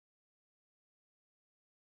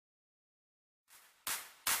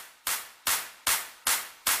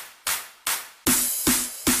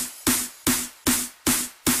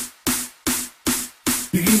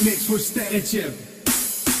remix voor Sterretje.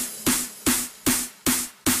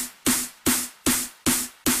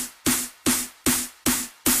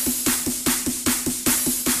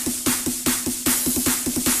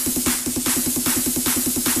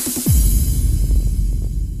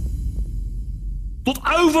 Tot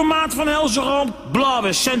overmaat van Helserand,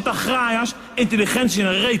 blauwe centagraaiers, intelligentie en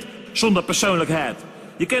een reet zonder persoonlijkheid.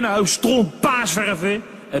 Je kent een hoop stront paasverven,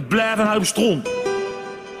 het blijft een hoop stront.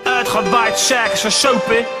 Uitgewaaid circus van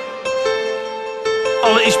sopen.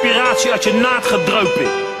 Alle inspiratie had je naad gedropen.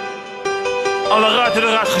 Alle ruiten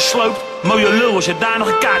eruit gesloopt, mooie lul als je daar nog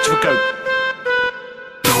een kaartje verkoopt.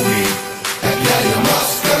 Tommy, heb jij je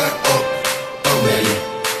masker op? Oh nee,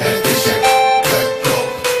 het is je kop.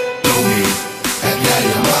 Tommy, heb jij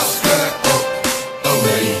je masker op? Oh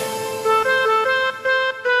nee.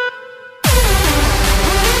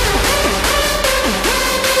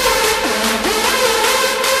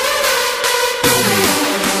 Tommy,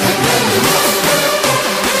 heb jij je masker op?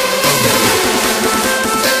 Oh nee.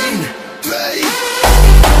 1, 2.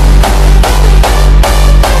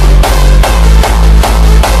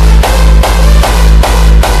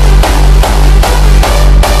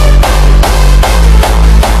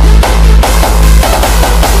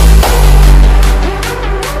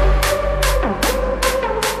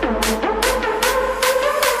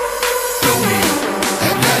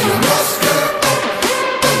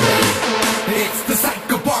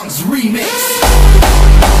 Remix.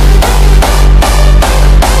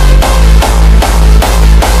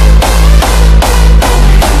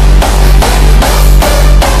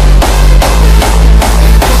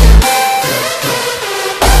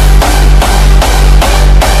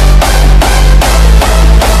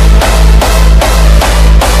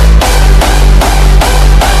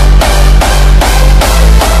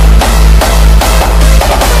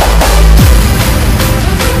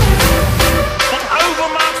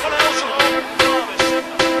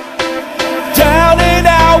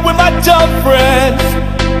 Dumb friends,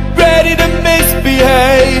 ready to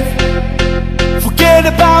misbehave. Forget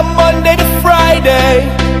about Monday to Friday,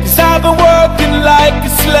 'cause I've been working like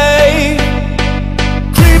a slave.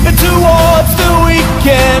 Creeping towards the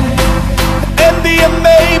weekend, and I'm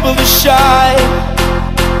able to shine,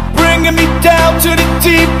 bringing me down to the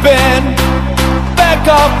deep end. Back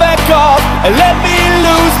off, and let me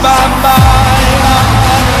lose my mind.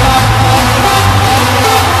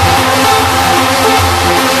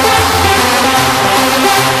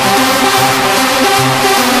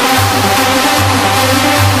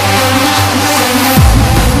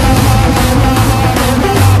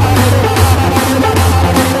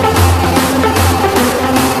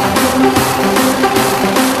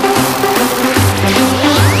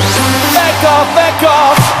 Back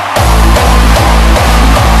off.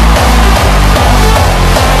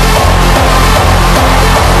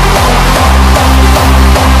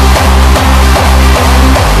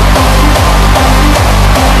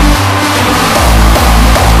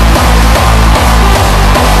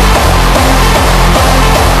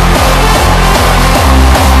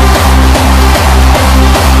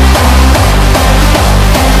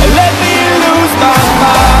 Let me lose my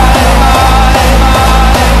mind.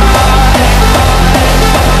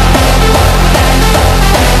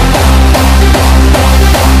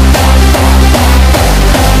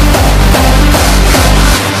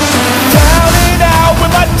 Down and out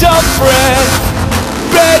with my dumb friends,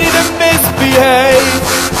 ready to misbehave.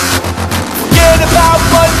 Forget about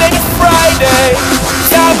Monday to Friday,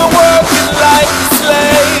 'cause I've been working like a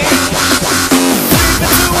slave.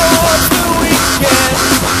 Creeping towards the weekend,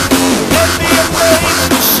 let me amaze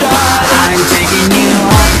the shine. I'm taking you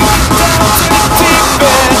Down to the deep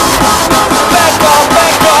end. Back off,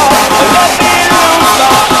 and let me lose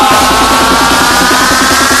my mind.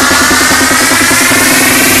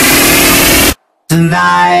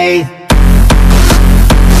 tonight.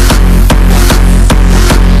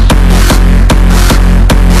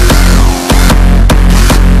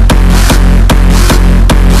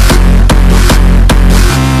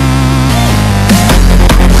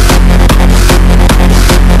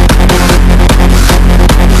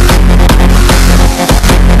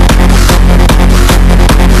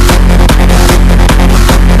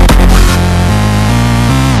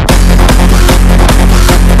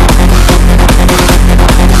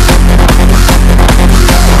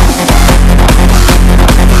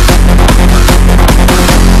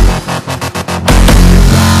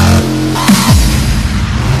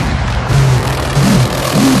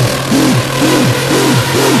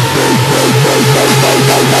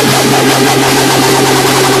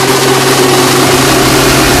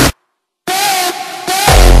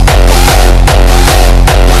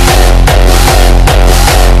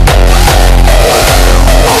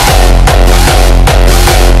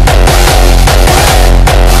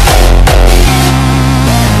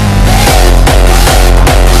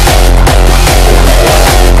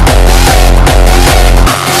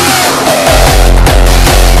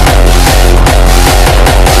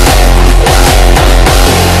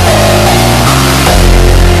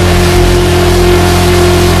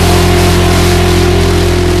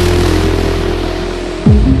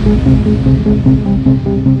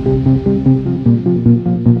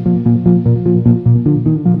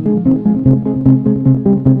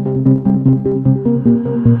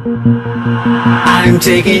 I'm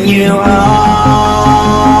taking you home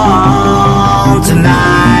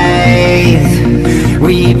tonight.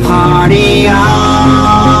 We party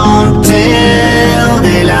on till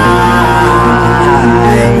daylight.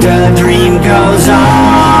 The dream goes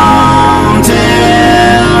on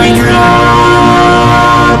till we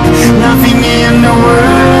drop. Nothing in the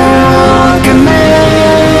world can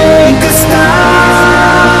make us stop.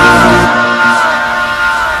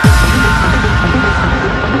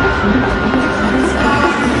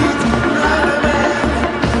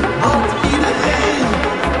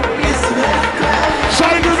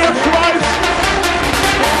 Zijn we weg kwijt?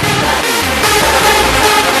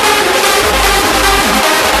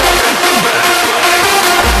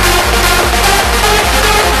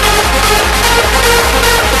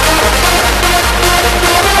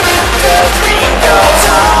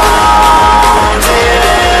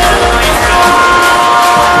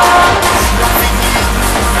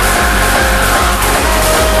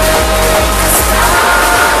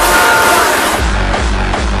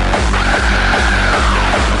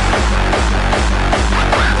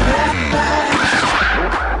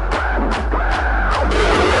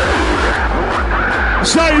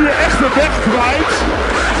 Zijn jullie echt de weg kwijt?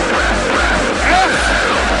 Echt?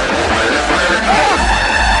 Echt?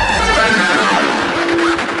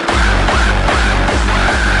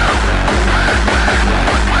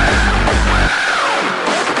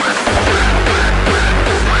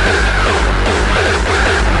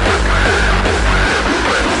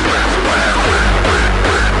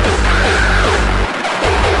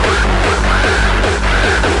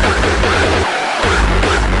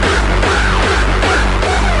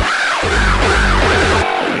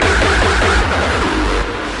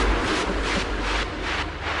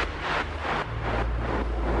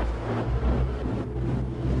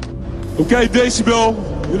 Oké,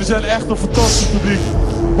 Decibel, jullie zijn echt een fantastisch publiek.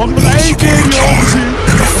 Mag ik nog één keer die handen zien?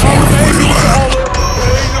 Dan gaan we nog één keer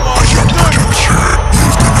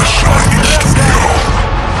met z'n allen helemaal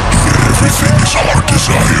Everything his heart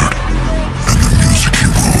desired, and the music he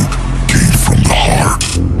wrote came from the heart.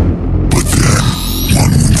 But then,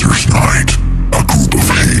 one winter's night, a group of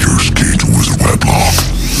haters came to his weblog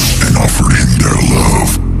and offered him their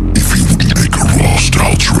love if he would make a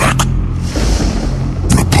Hardstyle track.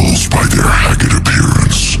 Repulsed by their haggard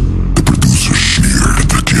appearance, the producer sneered at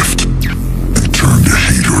the gift and turned the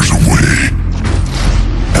haters away.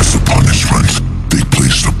 As a punishment, they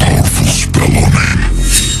placed a powerful spell on him.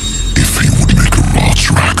 If he would make a raw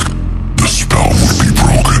track,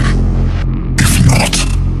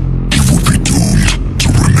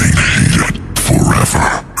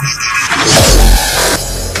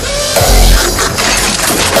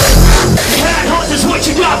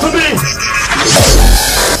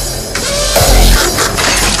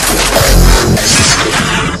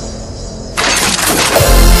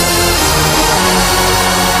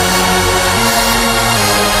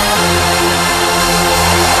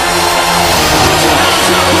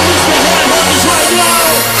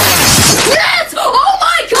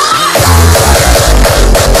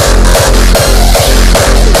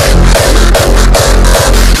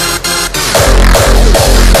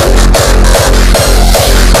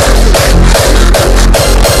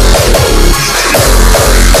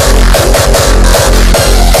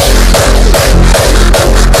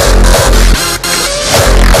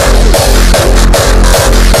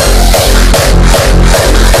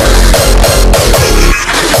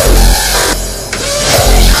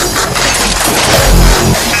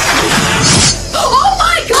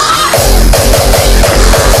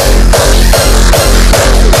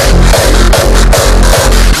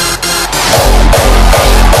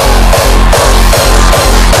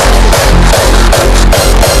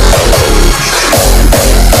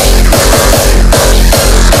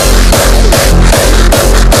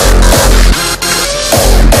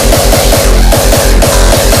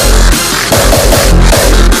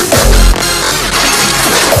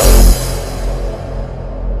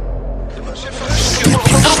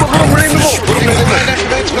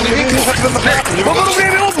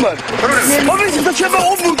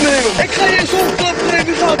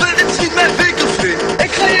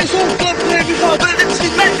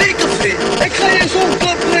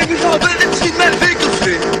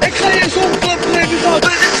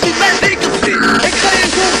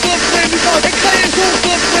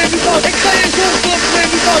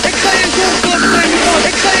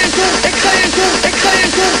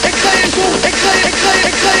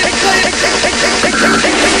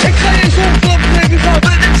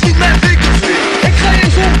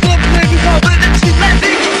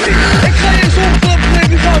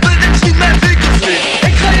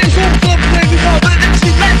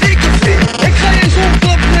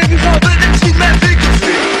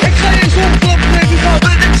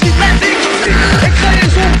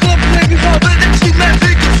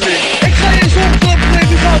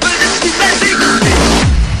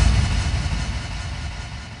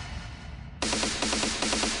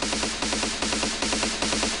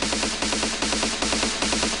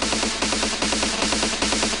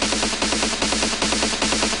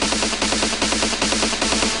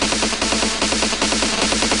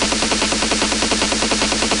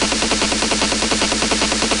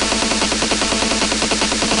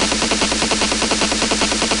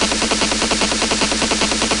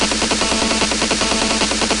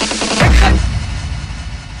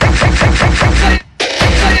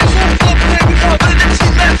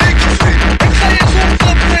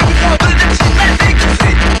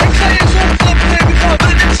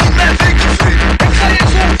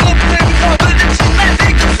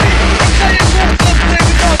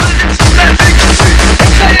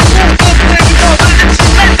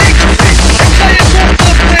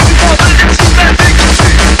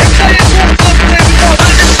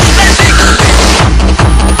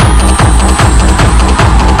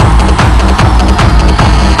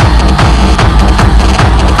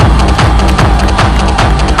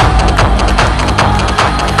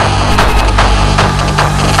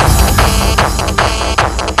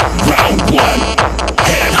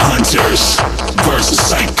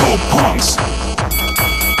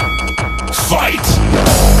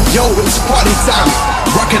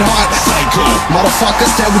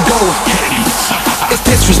 motherfuckers, there we go. It's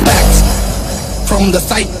disrespect. From the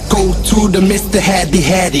psycho to the Mr. Haddy.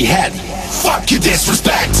 Fuck you,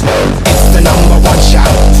 disrespect. It's the #1 shot.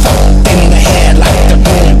 Fuck in the head like the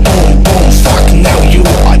boom, boom, boom. Fuck, now you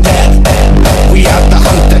are dead. We are the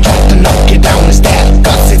hunter, try to knock you down instead.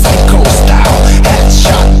 Cause it's psycho style.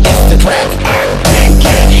 Headshot is the trap. I can't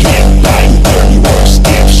get hit by dirty works,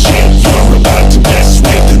 dipshit. You're about to mess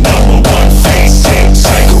with the #1 facing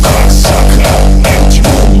psycho cocksucker, empty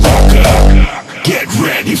room rocker. Get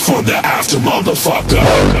ready for the after, motherfucker.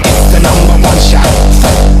 It's the #1 shot.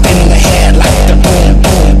 In the head like the boom,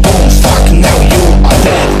 boom, boom. Fuck, now you are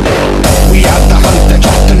dead. We are the hunter,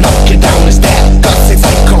 try to knock you down instead. Cause it's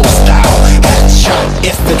psycho style. Headshot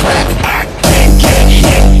is the trap. I can't get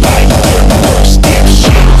hit by dirty works,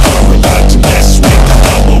 dipshit. You're about to mess with the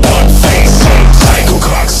 #1 facing psycho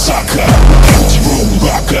cocksucker, empty room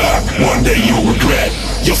rocker. One day you'll regret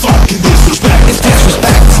your fucking disrespect. It's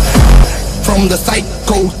disrespect. From the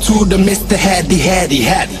psycho to the Mr. Haddy.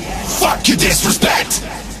 Fuck your disrespect.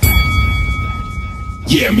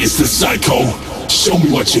 Yeah, Mr. Psycho, show me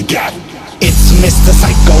what you got. It's Mr.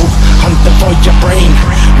 Psycho, hunter for your brain.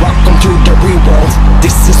 Welcome to the real world,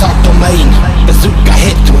 this is our domain. Bazooka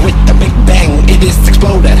hit with the big bang, it is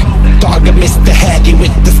exploded. Target Mr. Haddy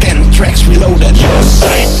with the scan tracks reloaded. You're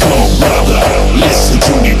psycho, brother, listen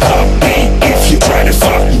to me, puppy. If you try to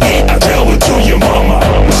fuck me, I'll tell it to your mama.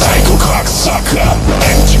 Psycho cocksucker,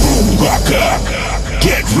 empty room rocker.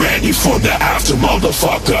 Get ready for the after,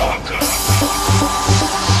 motherfucker.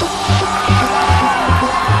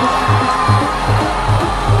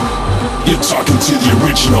 You're talking to the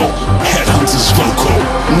original Headhunters vocal.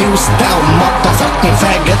 New style, motherfucking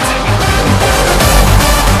faggot.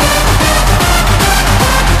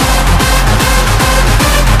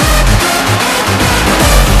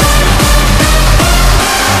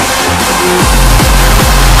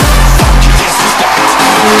 Fuck you, disrespect.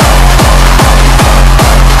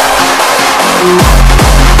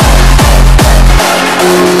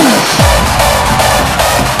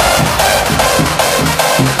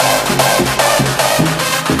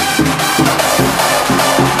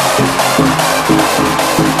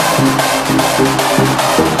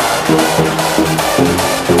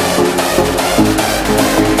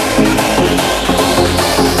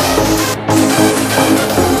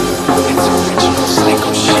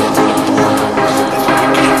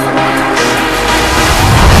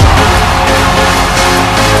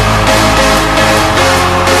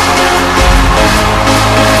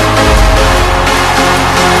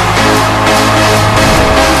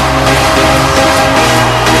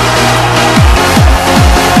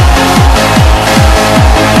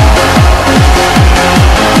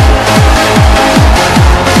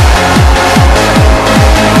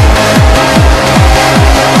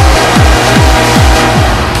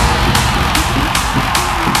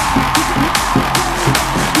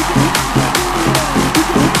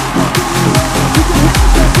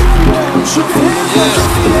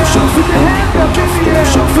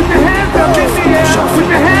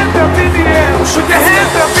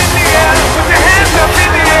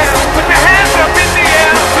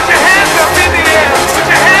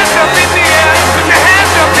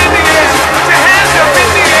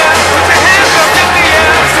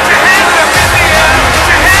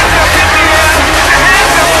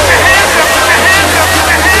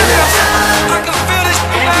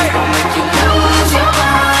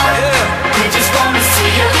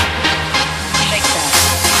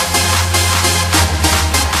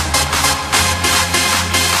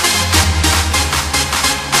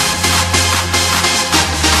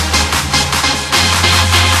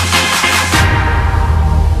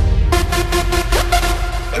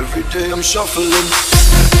 I'm shuffling.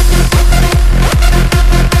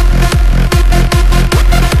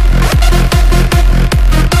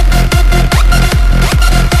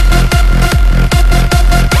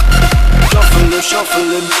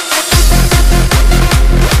 Shuffling.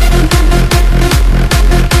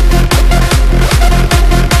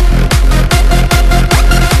 Every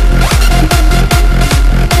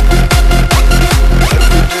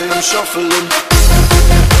day I'm shuffling.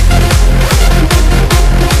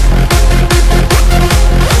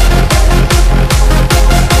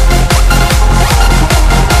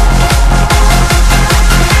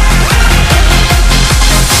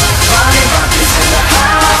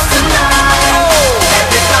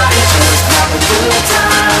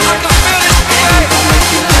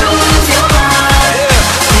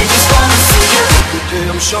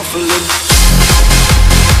 Shuffling.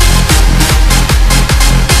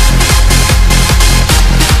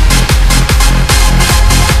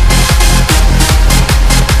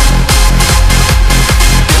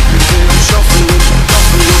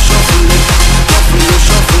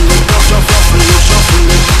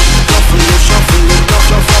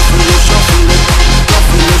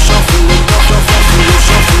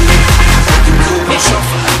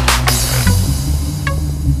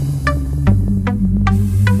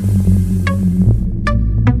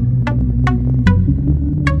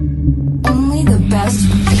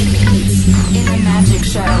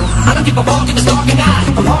 in the dark and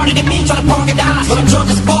I'm harder than me, trying to park and die. But I'm drunk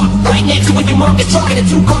as fuck, right next to a humongous truck in a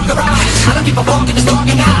two-car garage. I don't give a fuck in the dark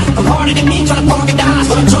and I'm harder than me, trying to park and die.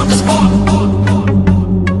 But I'm drunk as fuck.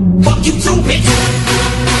 Fuck you too, bitch.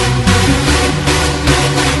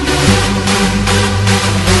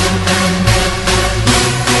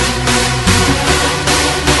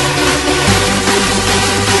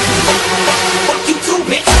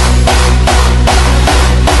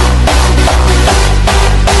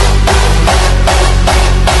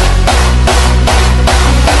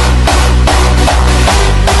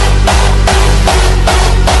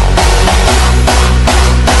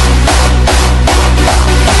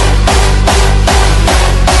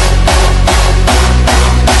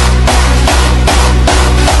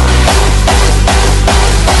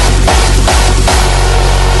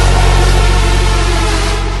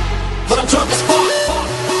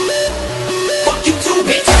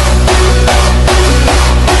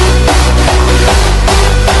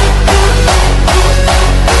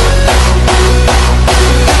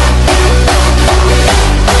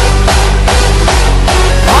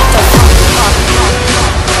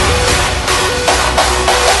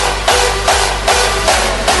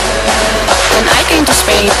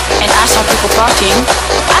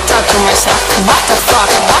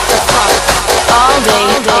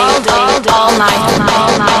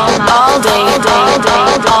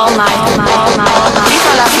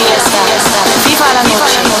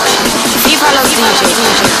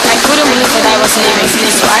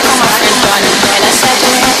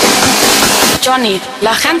 Johnny,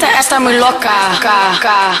 la gente está muy loca.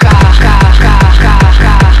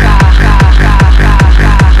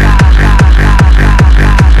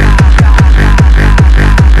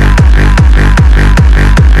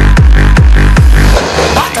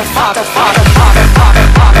 What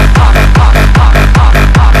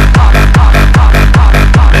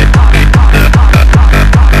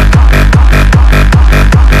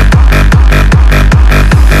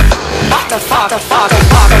the fuck?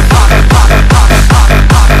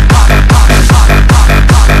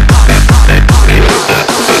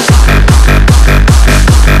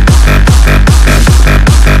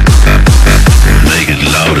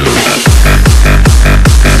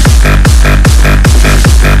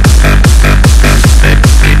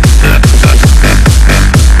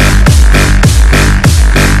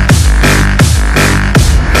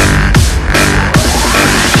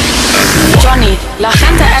 La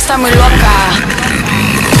gente está muy loca.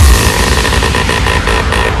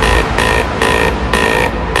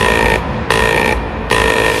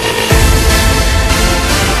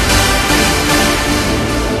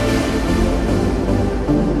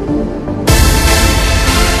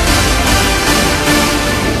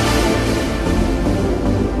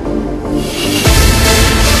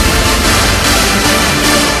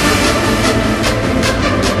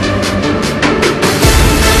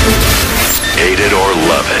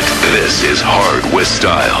 This is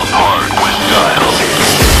Hardstyle. Hardstyle.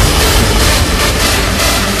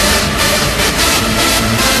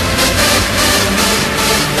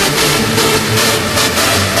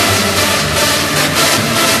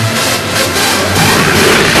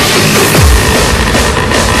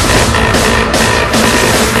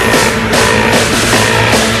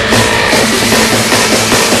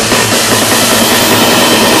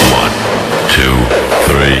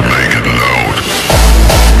 Make it loud.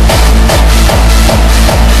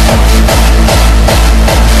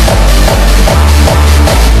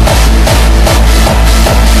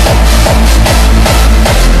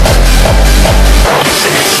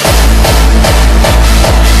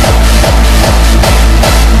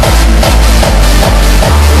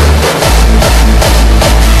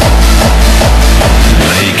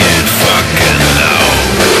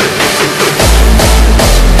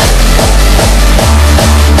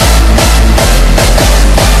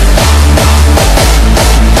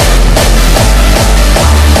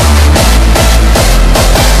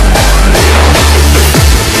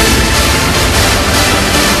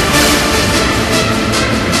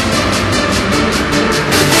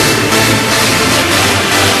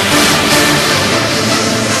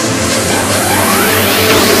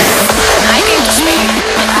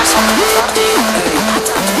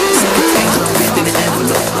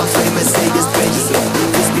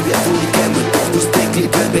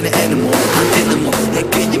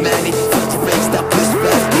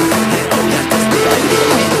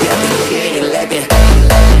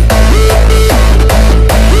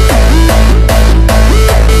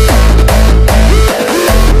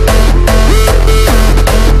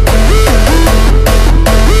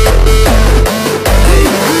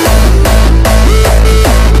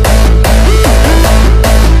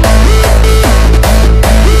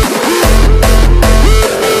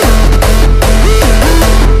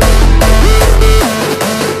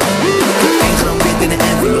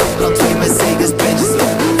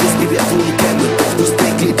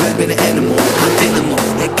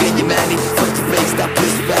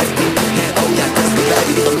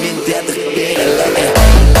 30 keer lekker.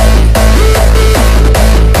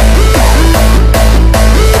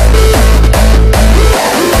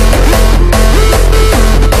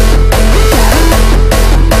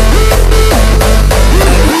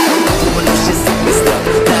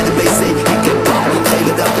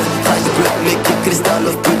 Kristal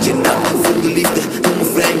of putje nat, voel de liefde, doe me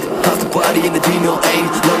vreemd. Afterparty in de 301,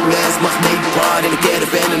 long lens, mag meepaard in de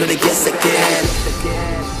caravan en dan ik yes I can.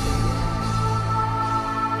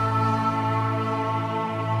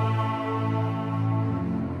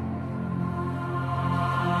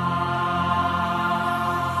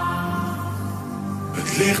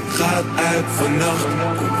 Het licht gaat uit vannacht,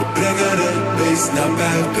 kom we brengen het beest naar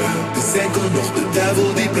buiten. Het is enkel nog de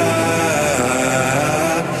duivel die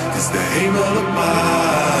praat, het is de hemel op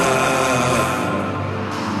maat.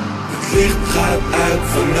 Het licht gaat uit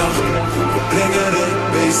vannacht, kom we brengen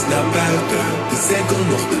het beest naar buiten. Het is enkel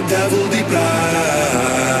nog de duivel die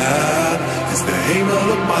praat, het is de hemel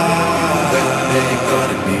op maat. Nee, ik kan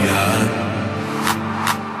het niet aan.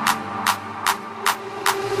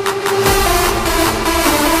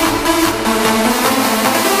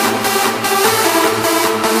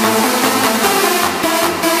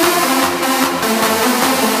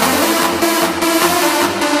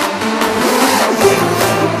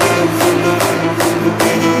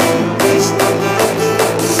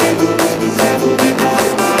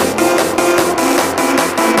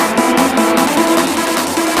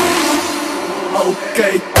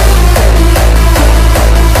 Okay.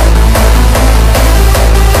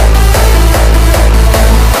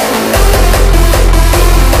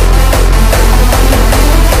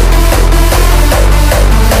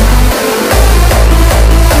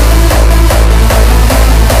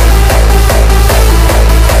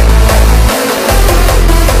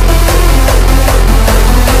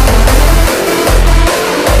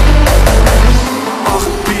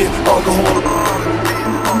 Alcohol